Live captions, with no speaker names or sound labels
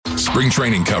Spring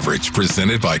training coverage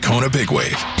presented by Kona Big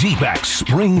Wave. D-backs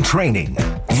spring training.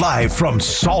 Live from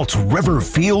Salt River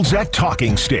Fields at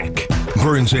Talking Stick.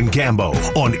 Burns and Gambo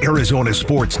on Arizona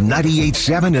Sports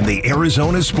 98.7 and the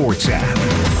Arizona Sports app.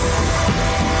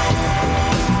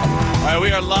 All right,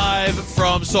 we are live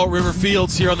from Salt River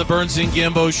Fields here on the Burns and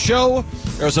Gambo Show.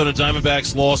 Arizona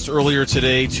Diamondbacks lost earlier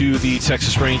today to the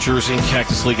Texas Rangers in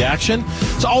Cactus League action.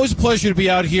 It's always a pleasure to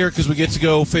be out here because we get to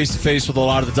go face-to-face with a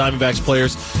lot of the Diamondbacks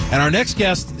players. And our next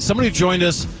guest, somebody who joined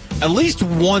us at least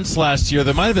once last year.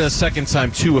 There might have been a second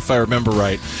time, too, if I remember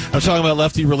right. I'm talking about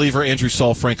lefty reliever Andrew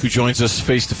Saalfrank, who joins us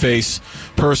face-to-face,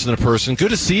 person-to-person. Good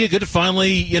to see you. Good to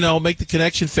finally, make the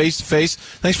connection face-to-face.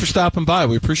 Thanks for stopping by.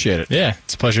 We appreciate it. Yeah,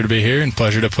 it's a pleasure to be here and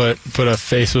pleasure to put a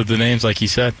face with the names, like you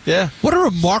said. Yeah. What a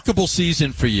remarkable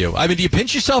season for you. I mean, do you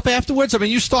pinch yourself afterwards? I mean,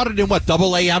 you started in,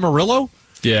 Double-A Amarillo?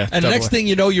 Yeah. And the next thing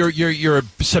you know, you're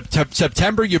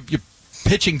September, you're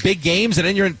pitching big games, and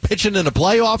then you're pitching in the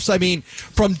playoffs. I mean,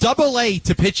 from Double-A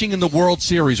to pitching in the World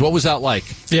Series, what was that like?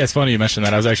 Yeah, it's funny you mentioned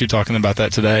that. I was actually talking about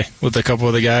that today with a couple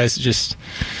of the guys. Just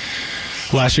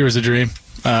last year was a dream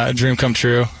come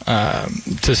true.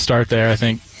 To start there, I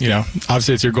think,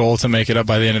 obviously it's your goal to make it up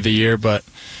by the end of the year, but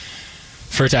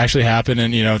for it to actually happen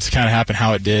and, to kind of happen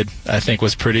how it did, I think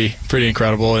was pretty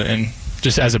incredible. And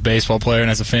just as a baseball player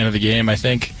and as a fan of the game, I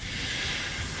think,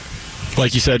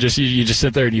 like you said, you just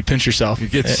sit there and you pinch yourself. You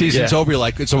get the season's over,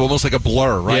 it's almost like a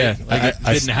blur, right? Yeah, like it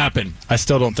didn't happen. I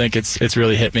still don't think it's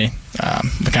really hit me,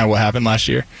 kind of what happened last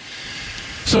year.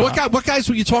 So what guys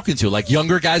were you talking to? Like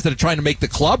younger guys that are trying to make the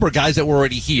club, or guys that were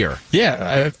already here?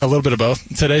 Yeah, a little bit of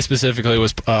both. Today specifically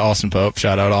was Austin Pope.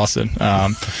 Shout out Austin.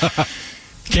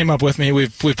 Came up with me.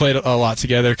 We've played a lot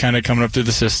together, kind of coming up through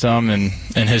the system, and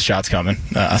his shot's coming.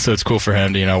 So it's cool for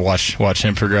him to watch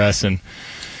him progress and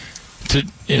to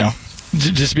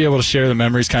just be able to share the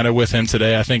memories kind of with him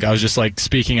today. I think I was just like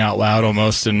speaking out loud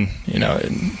almost, and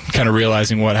and kind of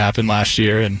realizing what happened last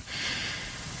year, and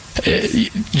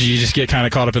you just get kind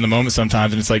of caught up in the moment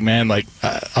sometimes. And it's like, man, I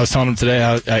was telling him today,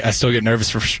 I still get nervous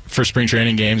for spring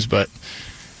training games, but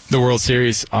the World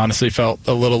Series honestly felt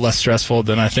a little less stressful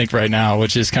than I think right now,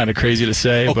 which is kind of crazy to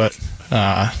say. Oh, but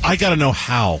I got to know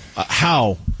how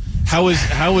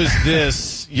is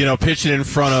this? Pitching in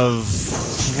front of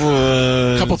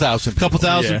a couple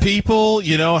thousand people.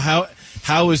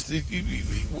 How is?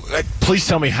 Please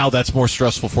tell me how that's more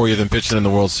stressful for you than pitching in the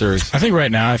World Series. I think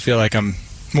right now I feel like I'm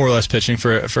more or less pitching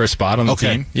for a spot on the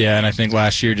team. Yeah, and I think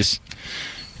last year just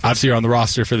obviously you're on the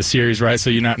roster for the series, right? So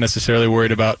you're not necessarily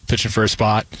worried about pitching for a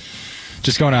spot.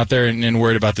 Just going out there and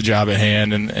worried about the job at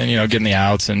hand and getting the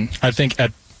outs. And I think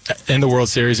in the World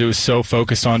Series it was so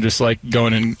focused on just like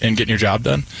going in and getting your job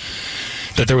done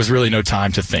that there was really no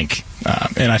time to think.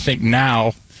 And I think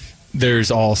now there's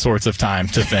all sorts of time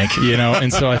to think,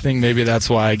 and so I think maybe that's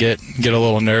why I get a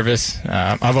little nervous.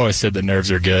 I've always said that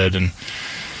nerves are good, and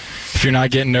if you're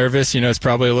not getting nervous, it's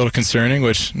probably a little concerning,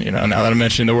 which, now that I'm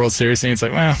mentioning the World Series thing, it's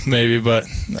like, well, maybe, but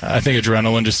I think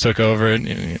adrenaline just took over, and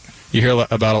you hear a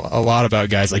lot about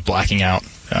guys like blacking out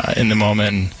in the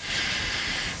moment, and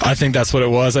I think that's what it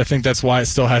was. I think that's why it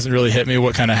still hasn't really hit me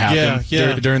what kind of happened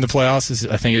during the playoffs.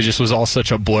 I think it just was all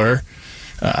such a blur.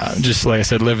 Just like I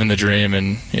said, living the dream,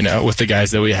 and with the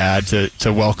guys that we had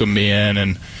to welcome me in,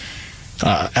 and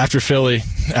after Philly,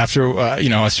 I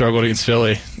struggled against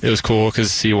Philly. It was cool because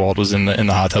Seawald was in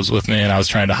the hot tubs with me, and I was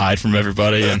trying to hide from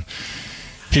everybody. And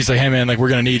he's like, "Hey man, we're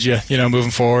gonna need you,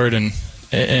 moving forward."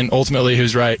 And ultimately, he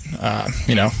was right.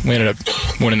 We ended up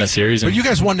winning that series. But you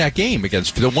guys won that game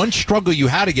against the one struggle you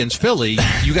had against Philly.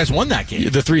 You guys won that game.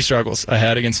 The three struggles I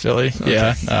had against Philly. Okay.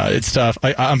 Yeah, it's tough.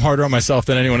 I'm harder on myself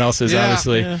than anyone else is,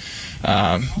 obviously. Yeah.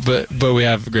 But we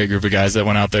have a great group of guys that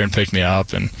went out there and picked me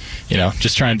up, and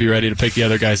just try and be ready to pick the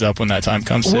other guys up when that time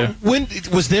comes too. When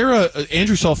was there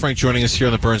Andrew Saalfrank joining us here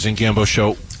on the Burns and Gambo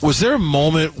Show? Was there a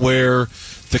moment where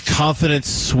the confidence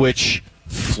switch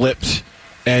flipped?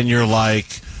 And you're like,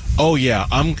 oh yeah,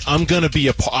 I'm going to be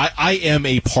I am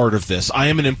a part of this. I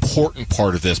am an important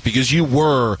part of this, because you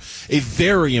were a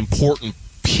very important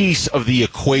piece of the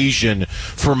equation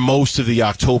for most of the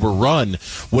October run.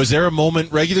 Was there a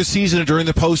moment, regular season or during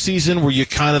the postseason, where you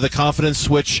kind of the confidence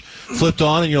switch flipped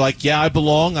on and you're like, yeah, I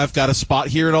belong, I've got a spot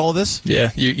here in all of this?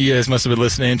 Yeah, you guys must have been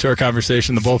listening to our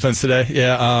conversation, the bullpens today.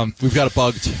 Yeah, we've got it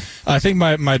bugged. I think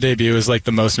my debut was like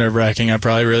the most nerve-wracking I've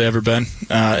probably really ever been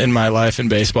in my life in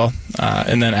baseball.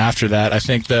 And then after that, I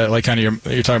think that like kind of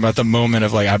you're talking about the moment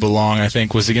of like I belong, I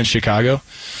think was against Chicago.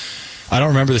 I don't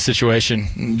remember the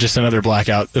situation, just another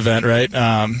blackout event, right?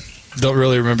 Don't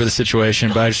really remember the situation,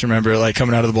 but I just remember like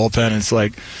coming out of the bullpen, and it's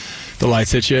like the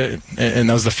lights hit you, and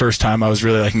that was the first time I was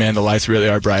really like, man, the lights really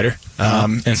are brighter.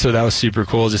 And so that was super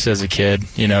cool just as a kid,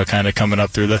 kind of coming up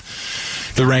through the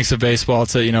ranks of baseball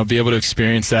to, be able to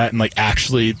experience that and like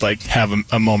actually like have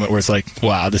a moment where it's like,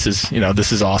 wow, this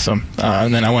is awesome.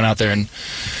 And then I went out there and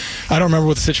I don't remember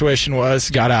what the situation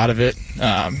was, got out of it.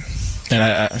 And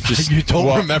I just you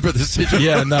don't remember the situation.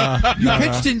 Yeah, no. You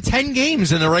pitched in 10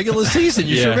 games in the regular season.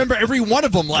 You should remember every one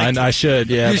of them. Like I should,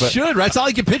 yeah. You should, right? It's not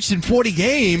like you pitched in 40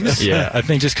 games. Yeah, I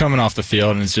think just coming off the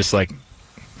field and it's just like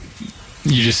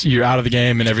you're out of the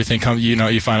game and everything comes.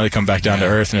 You finally come back down to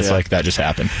earth and it's like that just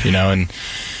happened. And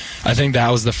I think that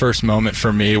was the first moment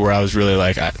for me where I was really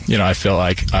like, I feel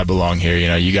like I belong here.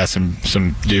 You got some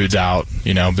dudes out,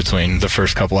 between the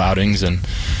first couple outings and.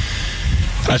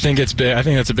 I think it's big. I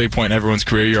think that's a big point in everyone's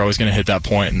career. You're always going to hit that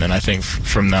point, and then I think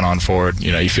from then on forward,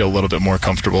 you feel a little bit more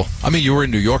comfortable. I mean, you were in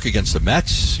New York against the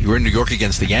Mets. You were in New York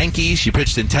against the Yankees. You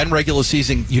pitched in 10 regular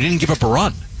season. You didn't give up a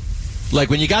run. Like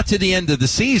when you got to the end of the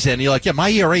season, you're like, yeah, my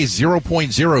ERA is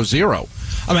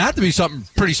 0.00. I mean, it had to be something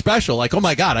pretty special. Like, oh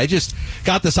my God, I just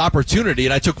got this opportunity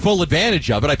and I took full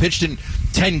advantage of it. I pitched in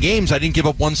 10 games. I didn't give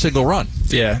up one single run.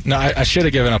 Yeah, no, I should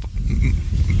have given up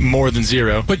more than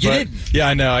zero, but you didn't. Yeah,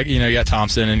 I know. You got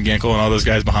Thompson and Ginkel and all those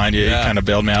guys behind you. Yeah. It kind of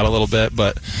bailed me out a little bit,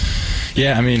 but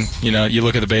yeah, I mean, you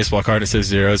look at the baseball card, it says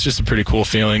 0. It's just a pretty cool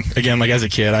feeling. Again, like as a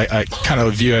kid, I kind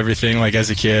of view everything like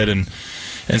as a kid and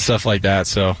stuff like that.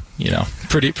 So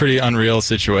pretty unreal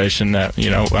situation that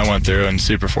I went through and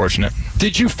super fortunate.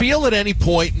 Did you feel at any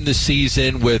point in the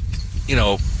season with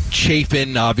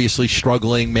Chapin obviously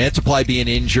struggling, Mantiply being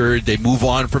injured, they move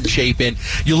on from Chapin.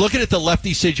 You're looking at the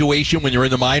lefty situation when you're in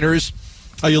the minors.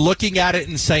 Are you looking at it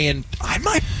and saying, I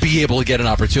might be able to get an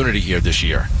opportunity here this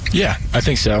year? Yeah, I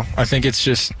think so. I think it's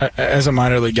just, as a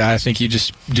minor league guy, I think you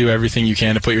just do everything you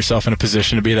can to put yourself in a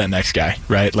position to be that next guy,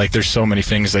 right? Like there's so many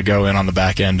things that go in on the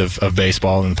back end of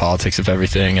baseball and the politics of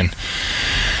everything and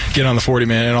get on the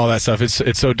 40-man and all that stuff.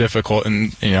 It's so difficult.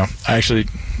 And, I actually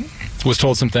was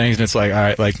told some things and it's like, all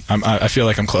right, like I feel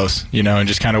like I'm close, and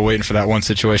just kind of waiting for that one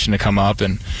situation to come up.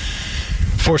 And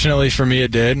fortunately for me, it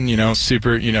did, and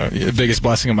super, the biggest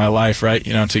blessing of my life, right?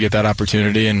 To get that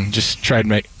opportunity and just try to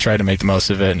make the most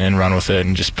of it and run with it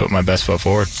and just put my best foot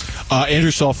forward.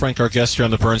 Andrew Saalfrank, our guest here on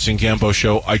the Burns and Gambo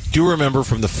Show. I do remember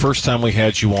from the first time we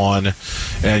had you on,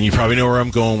 and you probably know where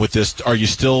I'm going with this. Are you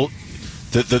still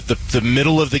the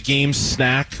middle of the game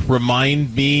snack? Remind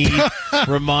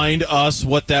us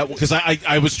what that, because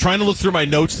I was trying to look through my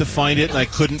notes to find it and I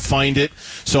couldn't find it,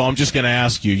 so I'm just going to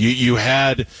ask you. You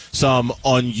had some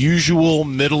unusual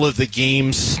middle of the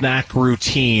game snack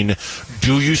routine.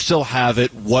 Do you still have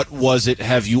it? What was it?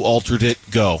 Have you altered it?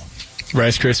 Go.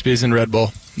 Rice Krispies and Red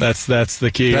Bull. That's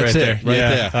the key. That's right it,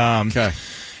 there. There. Okay.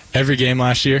 Every game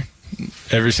last year.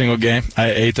 Every single game.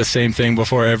 I ate the same thing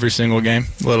before every single game.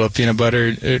 A little peanut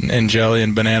butter and jelly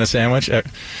and banana sandwich.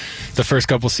 The first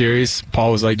couple series,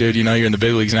 Paul was like, dude, you're in the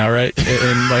big leagues now, right?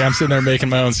 And like I'm sitting there making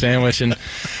my own sandwich. And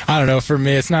I don't know, for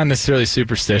me, it's not necessarily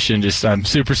superstition. Just I'm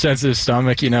super sensitive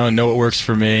stomach, and know what works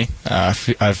for me.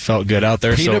 I've felt good out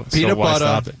there. Peanut why butter,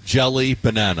 stop it? Jelly,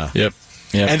 banana. Yep.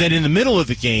 And then in the middle of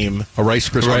the game, a Rice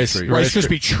Krispie Rice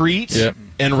Krispie treat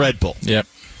and Red Bull. Yep.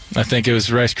 I think it was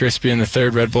Rice Krispie in the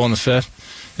third, Red Bull in the fifth.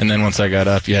 And then once I got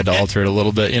up, you had to alter it a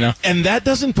little bit, And that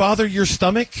doesn't bother your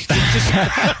stomach?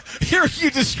 Hear you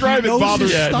describe it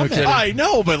bothers your stomach. No, I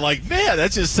know, but man,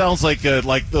 that just sounds like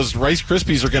those Rice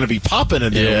Krispies are going to be popping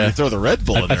in there when you throw the Red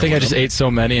Bull in there. I think I just ate so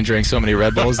many and drank so many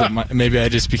Red Bulls that maybe I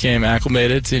just became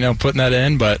acclimated to putting that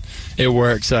in, but it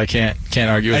worked, so I can't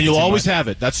argue with it. And you'll always have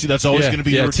it. That's always going to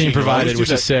be your routine. Team provided,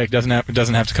 which is sick. Doesn't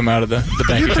have to come out of the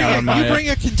bank account on my. You bring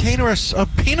a container of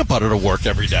peanut butter to work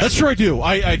every day. That's true, I do.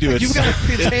 I do. You've got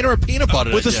a container of peanut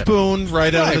butter with a spoon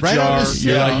right out of the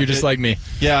jar. You're just like me.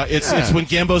 Yeah, it's when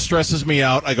Gambo stresses me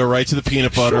out, I go right to the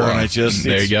peanut butter, and I just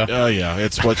there you go. Oh yeah,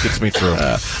 it's what gets me through.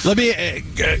 Let me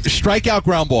strikeout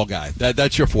ground ball guy.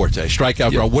 That's your forte.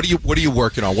 Strikeout ground. What are you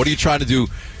working on? What are you trying to do?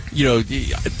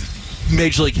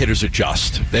 Major league hitters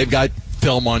adjust. They've got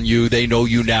film on you. They know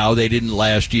you now. They didn't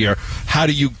last year. How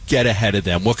do you get ahead of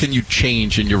them? What can you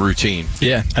change in your routine?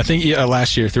 Yeah, I think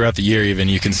last year, throughout the year even,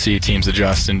 you can see teams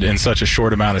adjust in such a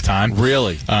short amount of time.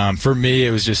 Really? For me,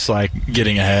 it was just like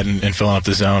getting ahead and filling up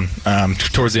the zone.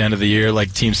 Towards the end of the year,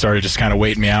 like teams started just kind of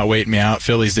waiting me out.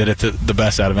 Phillies did it the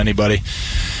best out of anybody.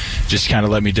 Just kind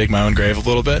of let me dig my own grave a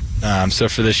little bit. So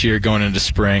for this year, going into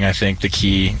spring, I think the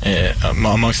key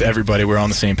amongst everybody, we're on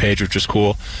the same page, which is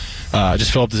cool.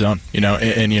 Just fill up the zone,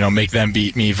 and make them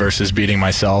beat me versus beating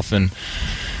myself. And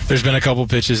there's been a couple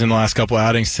pitches in the last couple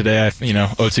outings today.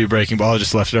 0-2 breaking ball,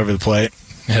 just left it over the plate,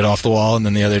 hit off the wall, and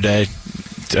then the other day,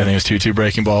 think it was 2-2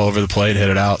 breaking ball over the plate, hit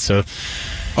it out. So.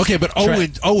 Okay, but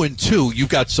 0-2, you've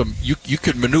got some. You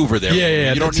could maneuver there.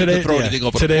 Yeah. You don't need to throw anything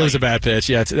over the plate. Today was a bad pitch.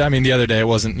 Yeah, the other day it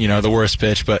wasn't the worst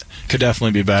pitch, but could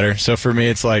definitely be better. So for me,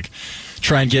 it's like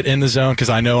try and get in the zone because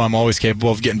I know I'm always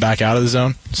capable of getting back out of the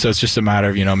zone. So it's just a matter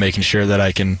of making sure that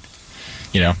I can,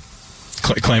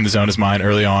 claim the zone as mine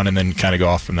early on and then kind of go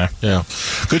off from there. Yeah.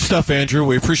 Good stuff, Andrew.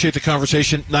 We appreciate the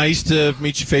conversation. Nice to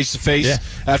meet you face to face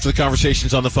after the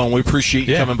conversations on the phone. We appreciate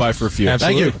you coming by for a few.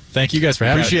 Absolutely. Thank you guys for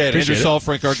having me. Appreciate it. Andrew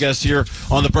Saalfrank, our guest here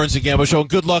on the Burns and Gambo Show.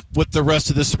 Good luck with the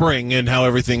rest of the spring and how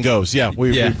everything goes.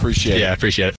 We appreciate it. Yeah, I appreciate it.